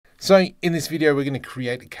So in this video, we're going to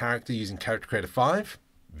create a character using Character Creator 5.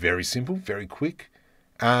 Very simple, very quick.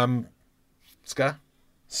 Let's go.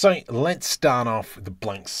 So let's start off with a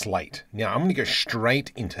blank slate. Now I'm going to go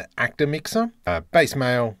straight into Actor Mixer. Base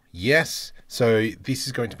male, yes. So this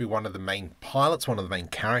is going to be one of the main pilots, one of the main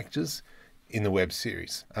characters in the web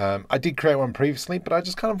series. I did create one previously, but I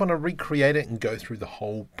just kind of want to recreate it and go through the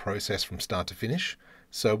whole process from start to finish.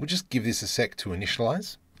 So we'll just give this a sec to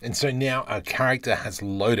initialize. And so now our character has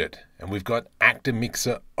loaded and we've got Actor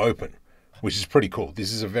Mixer open, which is pretty cool.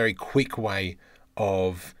 This is a very quick way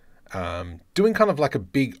of doing kind of like a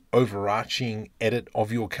big overarching edit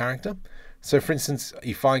of your character. So for instance,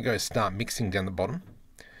 if I go start mixing down the bottom,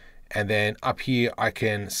 and then up here, I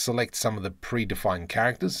can select some of the predefined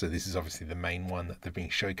characters. So this is obviously the main one that they've been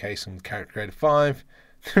showcasing with Character Creator 5.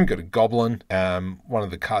 Then we've got a goblin, one of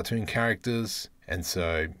the cartoon characters. And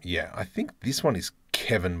so, yeah, I think this one is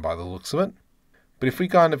Kevin by the looks of it. But if we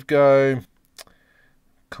kind of go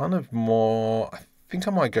kind of more, I think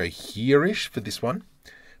I might go here-ish for this one.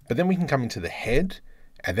 But then we can come into the head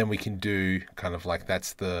and then we can do kind of like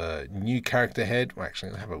that's the new character head. Well,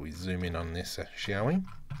 actually, how about we zoom in on this, shall we?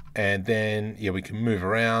 And then, yeah, we can move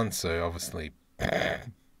around. So obviously,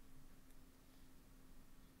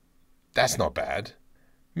 that's not bad.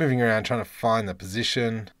 Moving around, trying to find the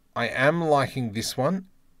position. I am liking this one.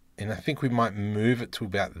 And I think we might move it to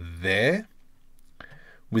about there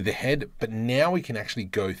with the head. But now we can actually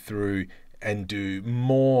go through and do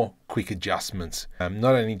more quick adjustments.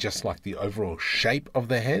 Not only just like the overall shape of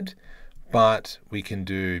the head, but we can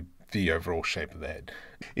do the overall shape of the head.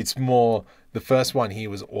 It's more, the first one here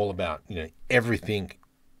was all about, everything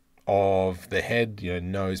of the head,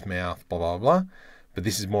 nose, mouth, blah, blah, blah. But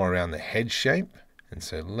this is more around the head shape. And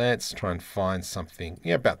so let's try and find something,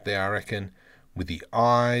 about there, I reckon, with the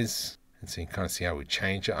eyes. And so you can kind of see how we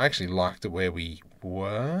change it. I actually liked it where we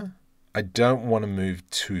were. I don't want to move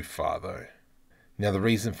too far though. Now the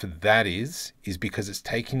reason for that is because it's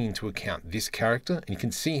taking into account this character, and you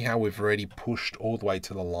can see how we've already pushed all the way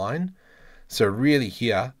to the line. So really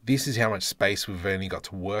here, this is how much space we've only got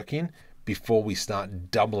to work in before we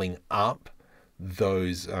start doubling up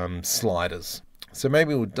those sliders. So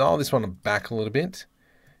maybe we'll dial this one back a little bit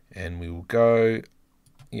and we will go,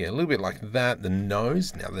 a little bit like that. The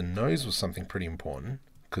nose, now the nose was something pretty important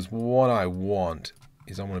because what I want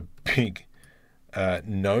is I want a big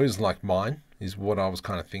nose like mine is what I was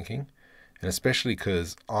kind of thinking. And especially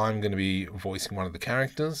because I'm going to be voicing one of the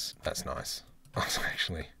characters. That's nice.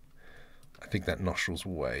 Actually, I think that nostril's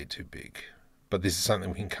way too big. But this is something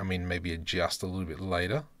we can come in, maybe adjust a little bit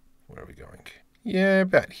later. Where are we going? Yeah,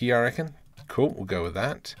 about here, I reckon. Cool, we'll go with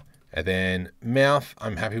that. And then mouth,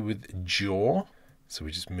 I'm happy with jaw. So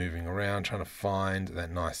we're just moving around, trying to find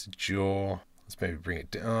that nice jaw. Let's maybe bring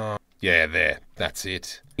it down. Yeah, there, that's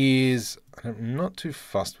it. Ears, I'm not too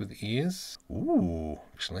fussed with ears. Ooh,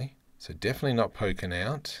 actually. So definitely not poking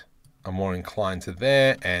out. I'm more inclined to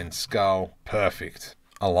there, and skull, perfect.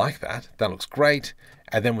 I like that, that looks great.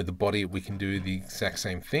 And then with the body, we can do the exact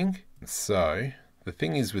same thing. So the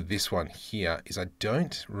thing is with this one here is I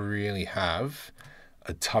don't really have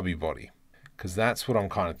a tubby body, because that's what I'm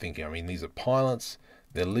kind of thinking. I mean, these are pilots.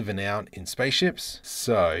 They're living out in spaceships.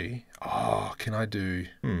 So, can I do,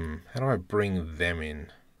 how do I bring them in?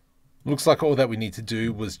 Looks like all that we need to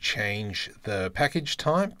do was change the package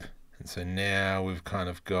type. And so now we've kind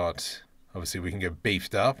of got, obviously we can go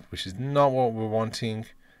beefed up, which is not what we're wanting.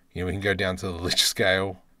 We can go down to the lich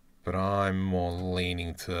scale, but I'm more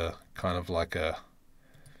leaning to kind of like a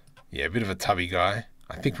bit of a tubby guy.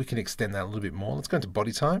 I think we can extend that a little bit more. Let's go into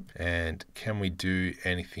body type. And can we do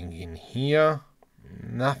anything in here?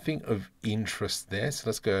 Nothing of interest there. So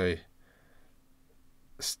let's go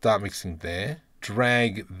start mixing there.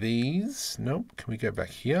 Drag these. Nope. Can we go back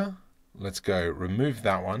here? Let's go remove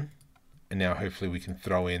that one. And now hopefully we can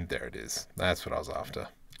throw in, there it is. That's what I was after.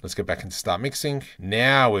 Let's go back and start mixing.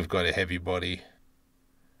 Now we've got a heavy body,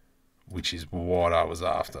 which is what I was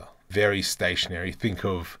after. Very stationary. Think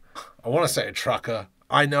of, I want to say a trucker.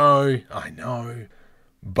 I know.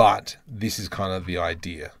 But this is kind of the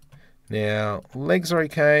idea. Now, legs are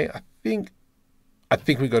okay. I think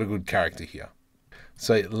we've got a good character here.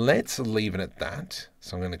 So let's leave it at that.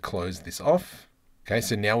 So I'm going to close this off. Okay,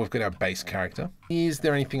 so now we've got our base character. Is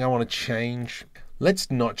there anything I want to change?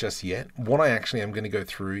 Let's not just yet. What I actually am going to go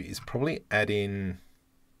through is probably add in,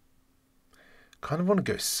 kind of want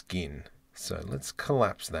to go skin. So let's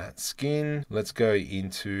collapse that. Skin, let's go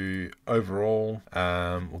into overall.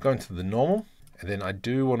 We'll go into the normal. And then I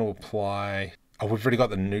do want to apply, we've already got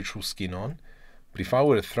the neutral skin on. But if I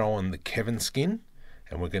were to throw on the Kevin skin,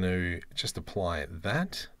 and we're going to just apply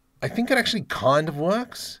that, I think it actually kind of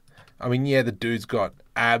works. I mean, yeah, the dude's got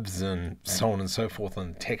abs and so on and so forth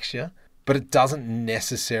on the texture, but it doesn't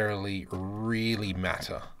necessarily really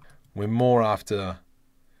matter. We're more after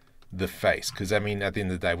the face, because I mean, at the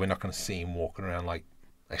end of the day, we're not going to see him walking around like,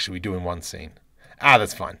 actually we do in one scene.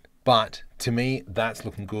 That's fine. But to me, that's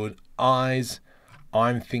looking good. Eyes,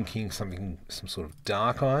 I'm thinking some sort of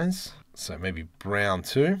dark eyes. So maybe brown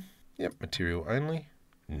too. Yep, material only.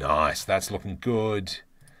 Nice, that's looking good.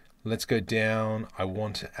 Let's go down. I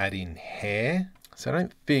want to add in hair. So I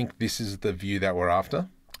don't think this is the view that we're after.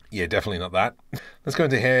 Yeah, definitely not that. Let's go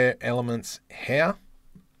into hair, elements, hair.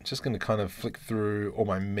 I'm just going to kind of flick through all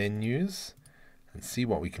my menus and see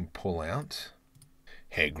what we can pull out.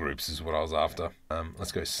 Hair groups is what I was after.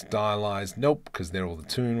 Let's go stylized. Nope, because they're all the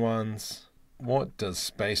toon ones. What does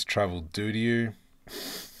space travel do to you?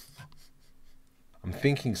 I'm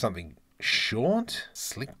thinking something short,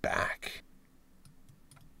 slick back.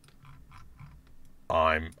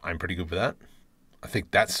 I'm pretty good with that. I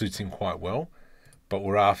think that suits him quite well, but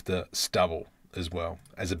we're after stubble as well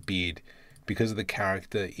as a beard because of the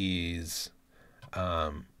character is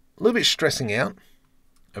a little bit stressing out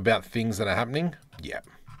about things that are happening. Yeah.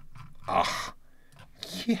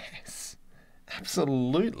 Yes,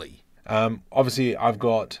 absolutely. Obviously, I've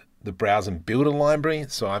got the browse and builder library,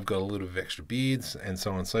 so I've got a little bit of extra beards and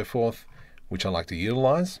so on and so forth, which I like to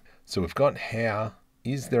utilize. So we've got hair.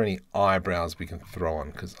 Is there any eyebrows we can throw on?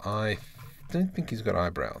 Because I don't think he's got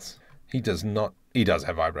eyebrows. He does not. He does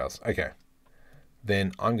have eyebrows. Okay.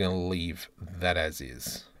 Then I'm going to leave that as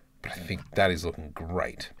is. But I think that is looking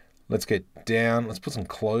great. Let's get down. Let's put some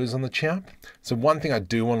clothes on the chap. So one thing I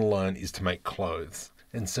do want to learn is to make clothes.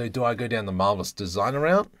 And so do I go down the Marvelous Designer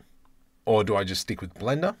route? Or do I just stick with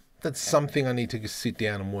Blender? That's something I need to sit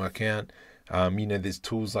down and work out. You know, there's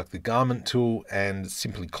tools like the garment tool and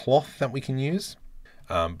simply cloth that we can use.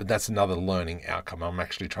 But that's another learning outcome. I'm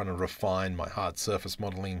actually trying to refine my hard surface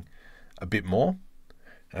modeling a bit more.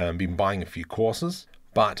 Been buying a few courses,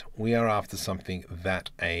 but we are after something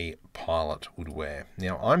that a pilot would wear.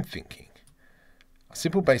 Now I'm thinking a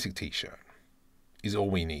simple basic t-shirt is all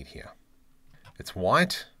we need here. It's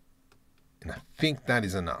white, and I think that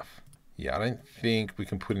is enough. Yeah, I don't think we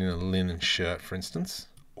can put in a linen shirt, for instance.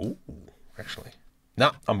 Oh, actually.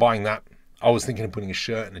 No, I'm buying that. I was thinking of putting a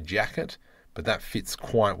shirt and a jacket, but that fits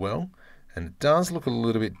quite well. And it does look a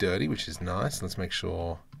little bit dirty, which is nice. Let's make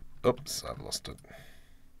sure. Oops, I've lost it.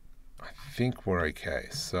 I think we're okay.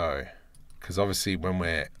 So, because obviously when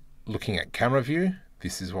we're looking at camera view,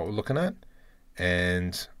 this is what we're looking at.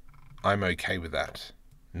 And I'm okay with that.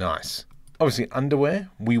 Nice. Obviously underwear,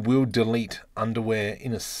 we will delete underwear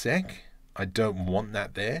in a sec. I don't want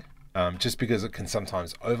that there, just because it can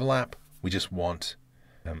sometimes overlap. We just want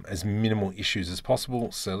as minimal issues as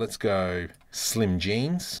possible. So let's go slim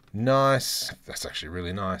jeans. Nice. That's actually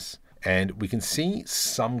really nice. And we can see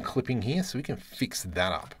some clipping here, so we can fix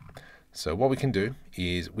that up. So what we can do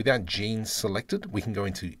is, with our jeans selected, we can go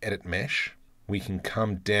into edit mesh. We can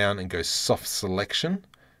come down and go soft selection.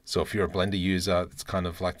 So if you're a Blender user, it's kind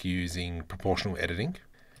of like using proportional editing.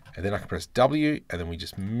 And then I can press W, and then we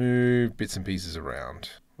just move bits and pieces around.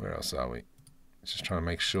 Where else are we? Just trying to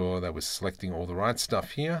make sure that we're selecting all the right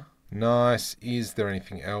stuff here. Nice. Is there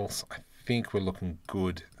anything else? I think we're looking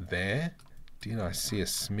good there. Did I see a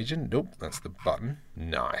smidgen? Nope, that's the button.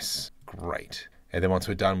 Nice. Great. And then once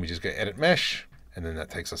we're done, we just go edit mesh, and then that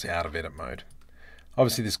takes us out of edit mode.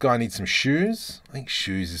 Obviously, this guy needs some shoes. I think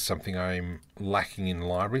shoes is something I'm lacking in the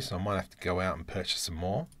library, so I might have to go out and purchase some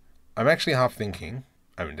more. I'm actually half thinking,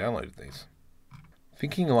 I haven't downloaded these,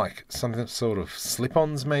 thinking like some sort of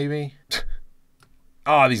slip-ons maybe.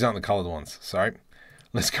 These aren't the colored ones, sorry.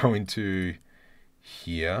 Let's go into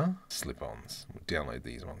here, slip-ons. We'll download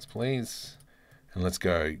these ones, please. And let's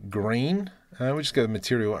go green. We'll just go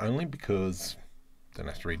material only because don't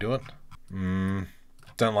have to redo it.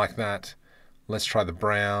 Don't like that. Let's try the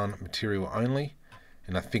brown, material only.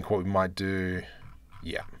 And I think what we might do,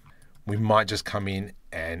 yeah, we might just come in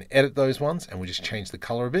and edit those ones, and we just change the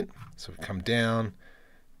color a bit. So we come down,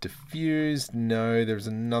 diffuse, no, there's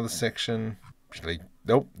another section. Actually,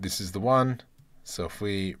 nope, this is the one. So if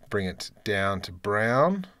we bring it down to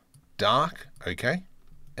brown, dark, okay.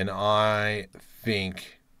 And I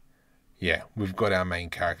think, yeah, we've got our main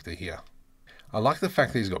character here. I like the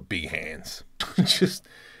fact that he's got big hands. Just,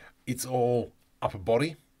 it's all upper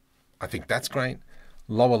body. I think that's great.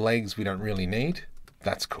 Lower legs we don't really need.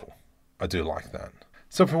 That's cool. I do like that.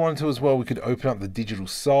 So if we wanted to as well, we could open up the digital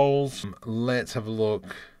souls. Let's have a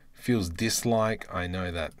look. Feels dislike. I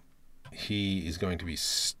know that he is going to be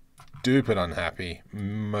stupid unhappy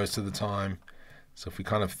most of the time. So if we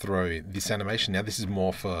kind of throw this animation, now this is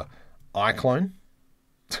more for iClone.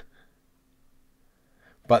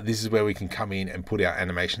 But this is where we can come in and put our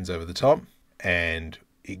animations over the top, and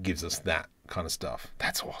it gives us that kind of stuff.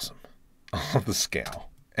 That's awesome. I love the scowl.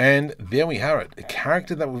 And there we have it, a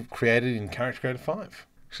character that we've created in Character Creator 5.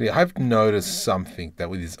 Actually, I've noticed something that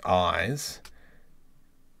with his eyes,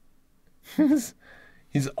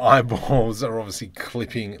 his eyeballs are obviously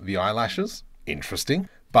clipping the eyelashes. Interesting,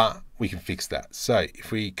 but we can fix that. So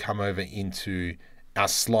if we come over into our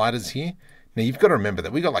sliders here, now you've got to remember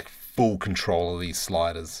that we got like full control of these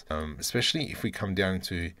sliders, especially if we come down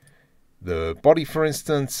to the body, for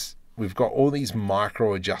instance. We've got all these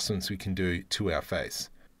micro adjustments we can do to our face.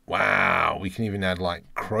 Wow, we can even add like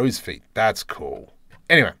crow's feet. That's cool.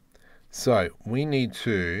 Anyway, so we need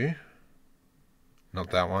to,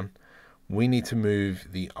 not that one, we need to move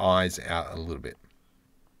the eyes out a little bit.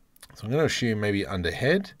 So I'm going to assume maybe under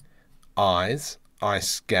head, eyes, eye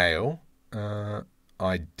scale,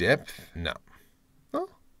 eye depth, no. Oh,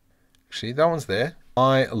 actually that one's there.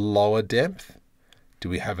 Eye lower depth. Do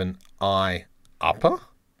we have an eye upper?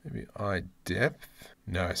 Maybe eye depth.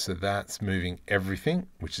 No, so that's moving everything,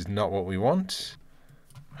 which is not what we want.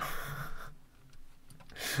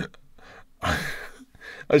 I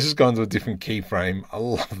just gone to a different keyframe. I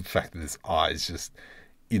love the fact that this eye is just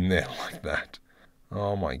in there like that.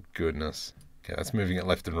 Oh my goodness. Okay, that's moving it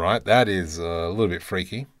left and right. That is a little bit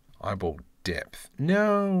freaky. Eyeball depth.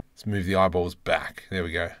 No. Let's move the eyeballs back. There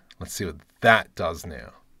we go. Let's see what that does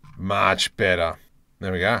now. Much better.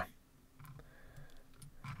 There we go.